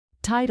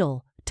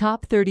Title: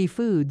 Top 30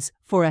 Foods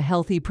for a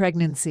Healthy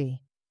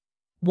Pregnancy.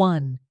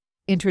 1.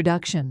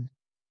 Introduction.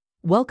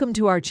 Welcome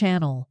to our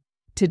channel.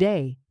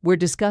 Today, we're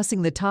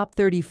discussing the top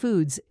 30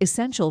 foods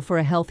essential for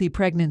a healthy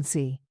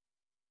pregnancy.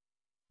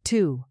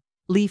 2.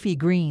 Leafy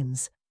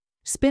greens.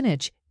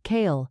 Spinach,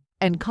 kale,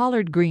 and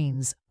collard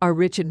greens are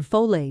rich in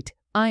folate,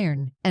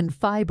 iron, and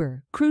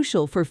fiber,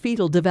 crucial for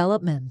fetal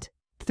development.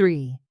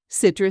 3.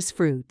 Citrus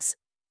fruits.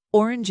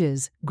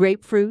 Oranges,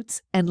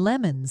 grapefruits, and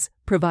lemons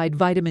provide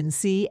vitamin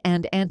C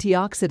and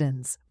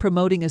antioxidants,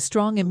 promoting a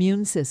strong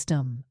immune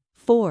system.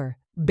 4.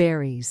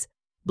 Berries.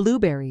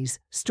 Blueberries,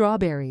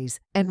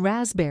 strawberries, and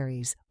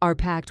raspberries are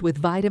packed with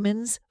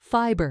vitamins,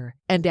 fiber,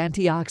 and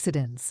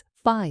antioxidants.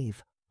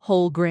 5.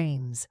 Whole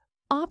grains.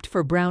 Opt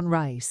for brown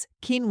rice,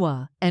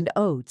 quinoa, and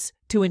oats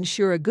to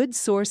ensure a good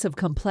source of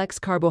complex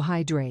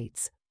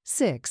carbohydrates.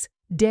 6.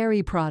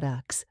 Dairy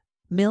products.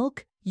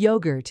 Milk,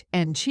 yogurt,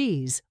 and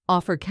cheese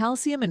offer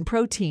calcium and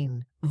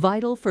protein,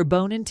 vital for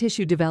bone and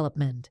tissue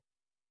development.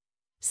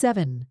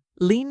 7.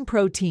 Lean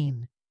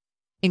protein.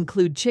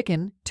 Include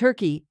chicken,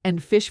 turkey,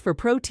 and fish for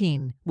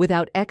protein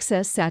without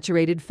excess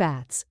saturated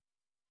fats.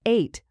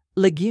 8.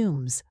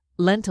 Legumes.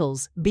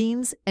 Lentils,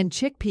 beans, and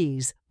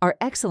chickpeas are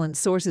excellent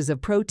sources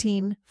of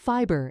protein,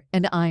 fiber,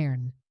 and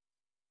iron.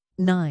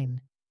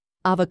 9.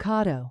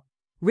 Avocado.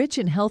 Rich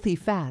in healthy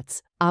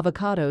fats,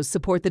 avocados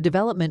support the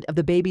development of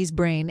the baby's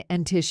brain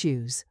and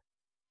tissues.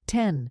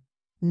 10.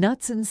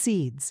 Nuts and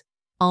seeds.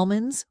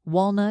 Almonds,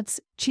 walnuts,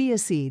 chia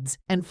seeds,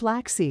 and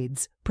flax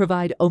seeds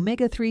provide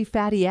omega-3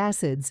 fatty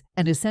acids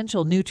and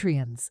essential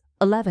nutrients.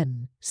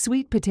 11.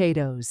 Sweet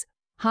potatoes.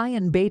 High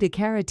in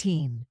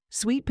beta-carotene,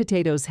 sweet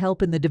potatoes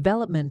help in the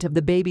development of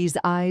the baby's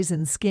eyes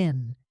and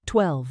skin.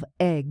 12.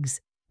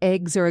 Eggs.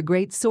 Eggs are a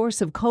great source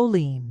of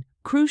choline,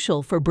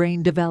 crucial for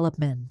brain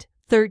development.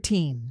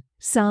 13.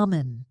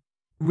 Salmon.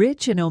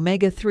 Rich in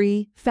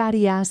omega-3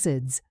 fatty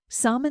acids,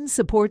 salmon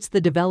supports the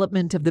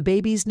development of the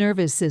baby's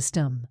nervous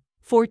system.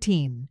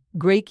 14.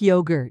 Greek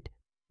yogurt.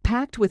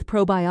 Packed with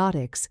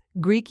probiotics,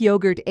 Greek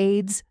yogurt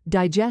aids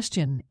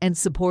digestion and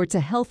supports a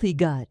healthy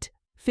gut.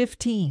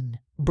 15.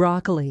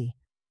 Broccoli.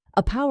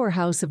 A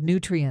powerhouse of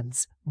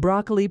nutrients,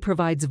 broccoli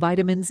provides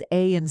vitamins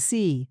A and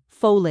C,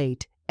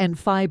 folate, and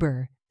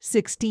fiber.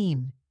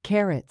 16.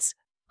 Carrots.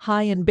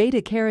 High in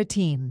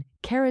beta-carotene,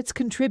 carrots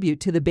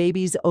contribute to the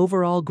baby's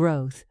overall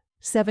growth.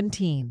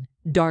 17.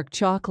 Dark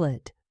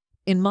chocolate.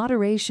 In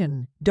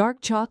moderation,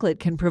 dark chocolate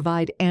can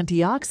provide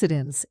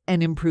antioxidants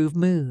and improve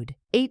mood.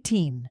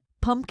 18.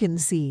 Pumpkin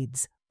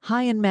seeds.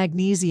 High in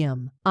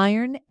magnesium,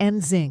 iron,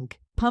 and zinc,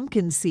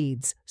 pumpkin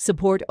seeds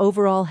support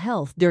overall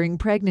health during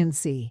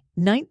pregnancy.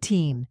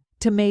 19.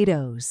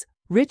 Tomatoes.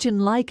 Rich in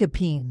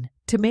lycopene,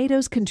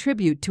 tomatoes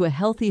contribute to a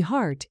healthy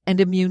heart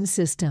and immune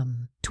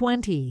system.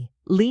 20.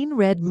 Lean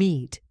red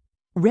meat.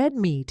 Red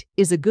meat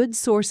is a good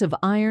source of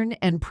iron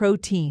and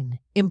protein,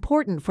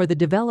 important for the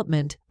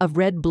development of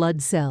red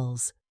blood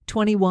cells.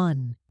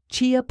 21.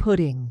 Chia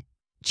pudding.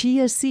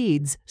 Chia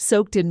seeds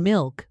soaked in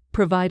milk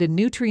provide a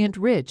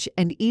nutrient-rich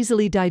and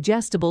easily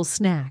digestible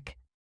snack.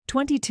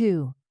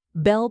 22.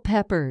 Bell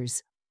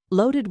peppers.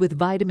 Loaded with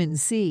vitamin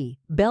C,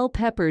 bell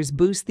peppers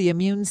boost the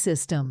immune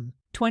system.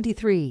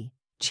 23.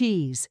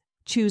 Cheese.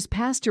 Choose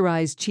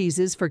pasteurized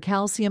cheeses for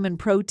calcium and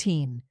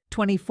protein.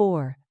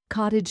 24.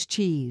 Cottage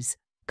cheese.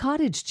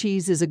 Cottage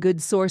cheese is a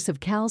good source of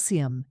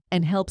calcium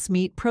and helps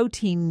meet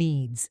protein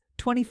needs.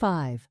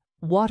 25.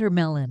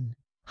 Watermelon.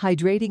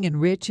 Hydrating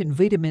and rich in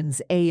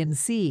vitamins A and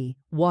C,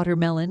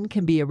 watermelon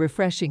can be a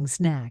refreshing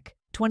snack.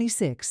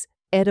 26.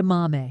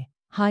 Edamame.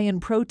 High in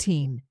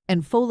protein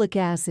and folic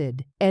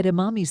acid,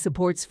 edamame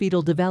supports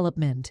fetal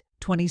development.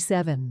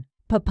 27.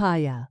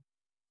 Papaya.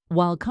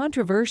 While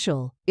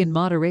controversial, in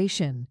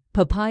moderation,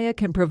 papaya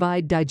can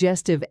provide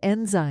digestive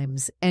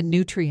enzymes and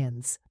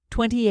nutrients.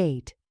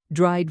 28.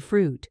 Dried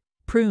fruit.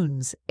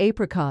 Prunes,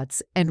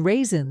 apricots, and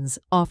raisins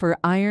offer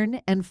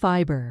iron and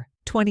fiber.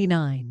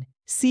 29.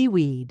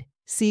 Seaweed.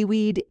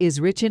 Seaweed is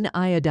rich in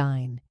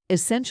iodine,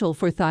 essential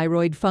for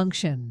thyroid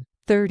function.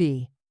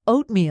 30.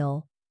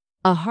 Oatmeal.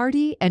 A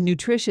hearty and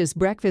nutritious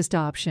breakfast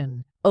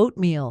option,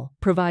 oatmeal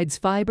provides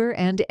fiber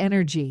and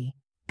energy.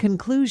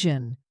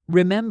 Conclusion.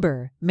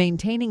 Remember,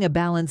 maintaining a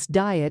balanced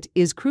diet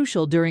is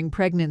crucial during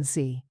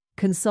pregnancy.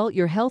 Consult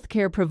your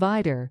healthcare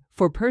provider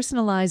for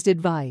personalized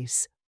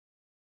advice.